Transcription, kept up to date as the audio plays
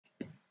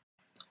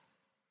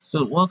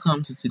So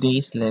welcome to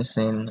today's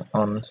lesson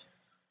on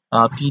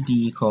our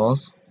PDE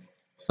course.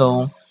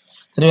 So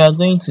today we are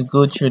going to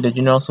go through the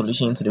general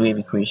solution to the wave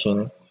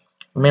equation.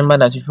 Remember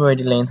that we've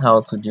already learned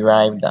how to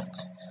derive that.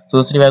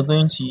 So today we are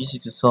going to use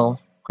it to solve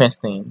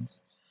questions.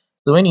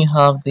 So when you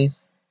have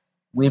this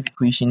wave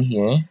equation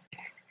here,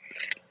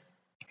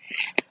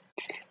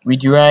 we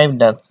derive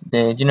that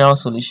the general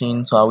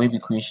solution to our wave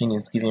equation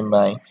is given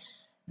by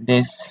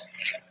this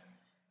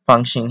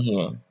function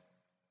here.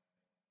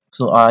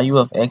 So our u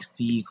of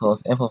xt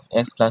equals f of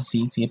x plus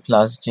ct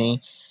plus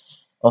j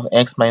of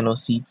x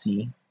minus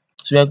ct.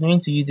 So we are going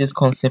to use this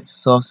concept to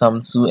solve some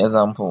two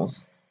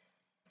examples.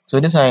 So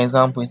this is our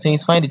example. It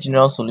says find the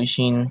general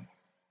solution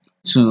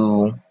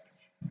to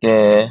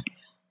the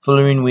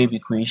following wave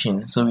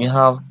equation. So we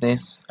have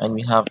this and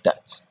we have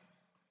that.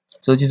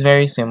 So it is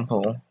very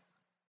simple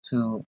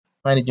to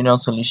find the general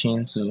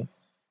solution to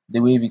the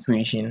wave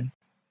equation.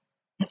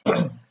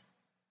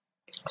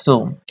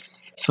 So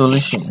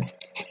solution.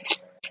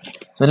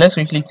 So let's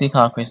quickly take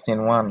our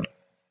question 1.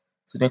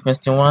 So the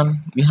question 1,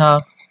 we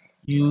have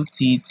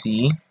utt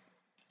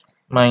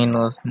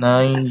minus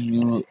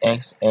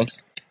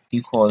 9uxx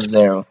equals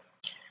 0.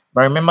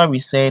 But remember we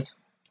said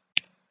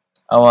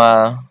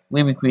our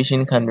wave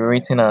equation can be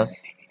written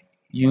as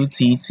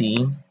utt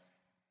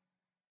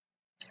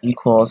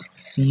equals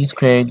c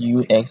squared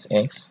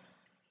uxx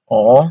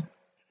or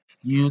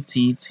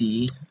utt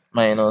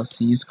minus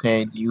c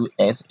squared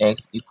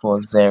uxx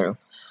equals 0.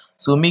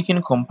 So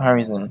making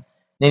comparison,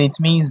 then it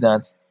means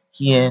that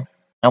here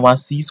our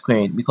c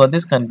squared, because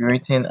this can be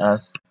written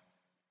as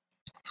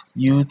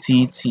utt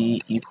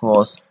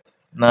equals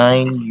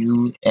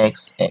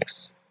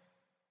 9uxx,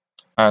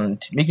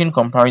 and making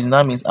comparison,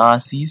 that means our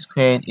c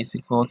squared is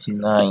equal to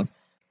 9,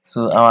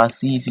 so our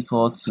c is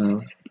equal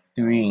to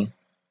 3,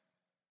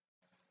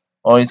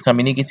 or it can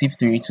be negative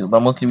 3 too, but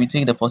mostly we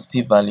take the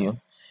positive value.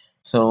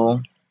 So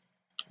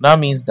that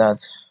means that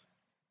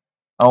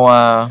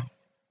our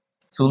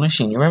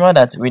solution, remember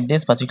that with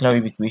this particular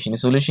wave equation, the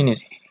solution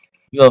is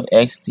u of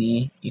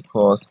xt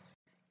equals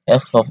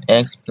f of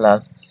x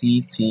plus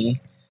ct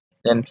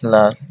then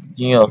plus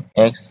g of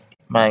x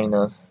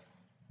minus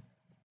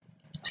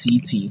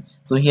ct.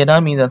 So here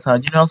that means that our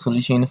general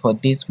solution for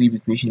this wave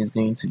equation is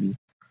going to be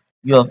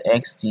u of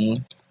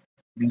xt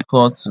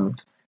equal to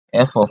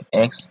f of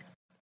x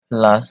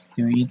plus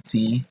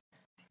 3t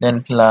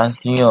then plus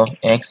g of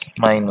x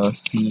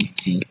minus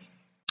ct.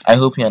 I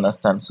hope you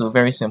understand. So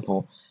very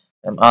simple.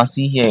 Our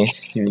c here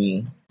is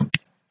 3.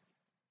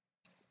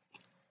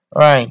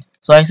 Alright,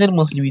 so I said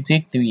mostly we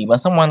take 3, but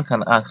someone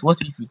can ask, what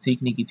if you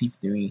take negative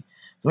 3?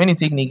 So when you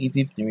take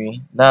negative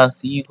 3, that's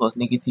c equals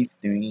negative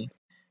 3.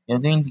 You're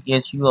going to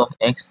get u of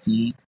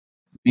xt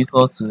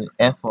equal to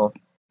f of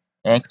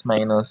x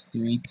minus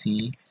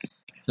 3t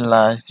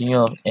plus g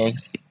of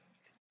x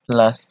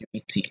plus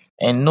 3t.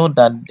 And note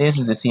that this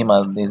is the same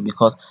as this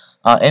because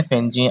our f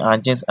and g are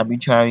just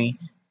arbitrary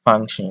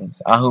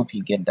functions. I hope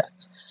you get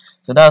that.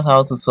 So that's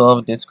how to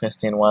solve this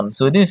question 1.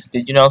 So this is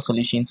the general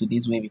solution to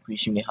this wave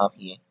equation we have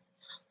here.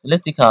 So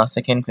let's take our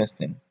second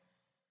question.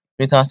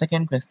 With our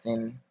second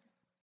question,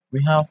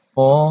 we have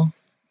 4utt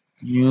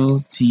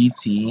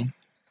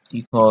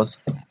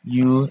equals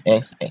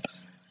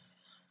uxx.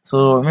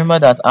 So remember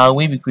that our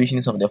wave equation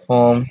is of the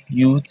form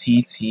utt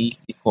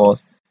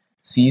equals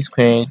c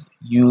squared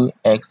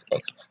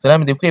uxx. So that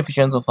means the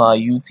coefficient of our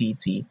utt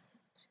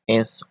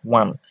is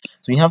 1.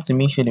 So we have to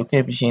make sure the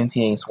coefficient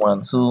here is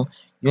 1. So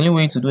the only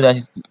way to do that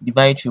is to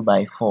divide through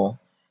by 4.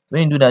 So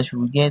when you do that, you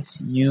will get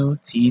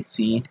utt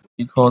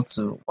equal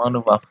to 1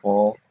 over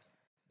 4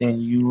 then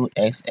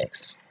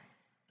uxx.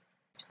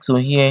 So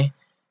here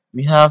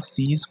we have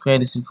c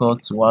squared is equal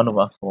to 1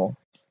 over 4.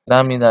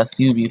 That means that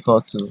c will be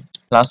equal to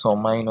plus or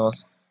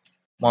minus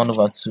 1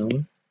 over 2.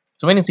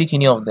 So when you take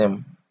any of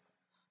them,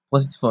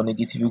 positive or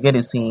negative, you get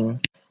the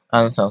same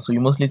answer. So you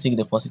mostly take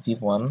the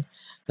positive one.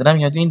 So then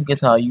we are going to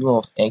get our u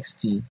of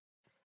xt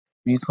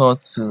equal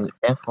to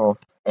f of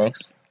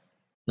x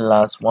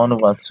plus 1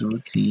 over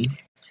 2t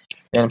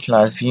then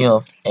plus g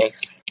of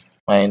x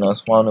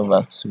minus 1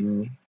 over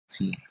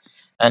 2t.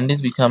 And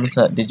this becomes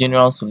the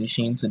general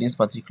solution to this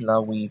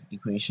particular wave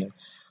equation.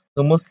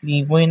 So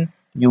mostly when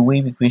your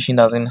wave equation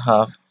doesn't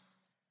have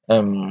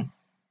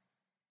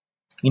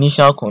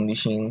initial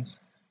conditions,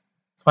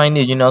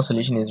 finding a general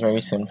solution is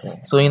very simple.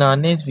 So in our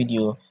next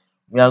video,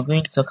 we are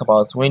going to talk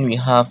about when we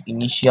have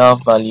initial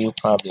value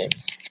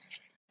problems.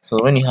 So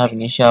when you have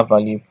initial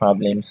value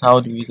problems, how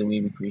do we use the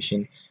wave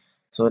equation?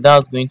 So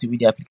that's going to be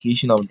the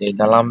application of the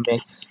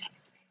D'Alembert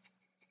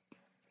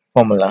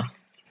formula.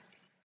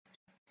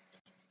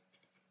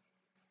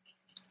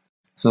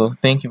 So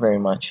thank you very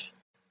much.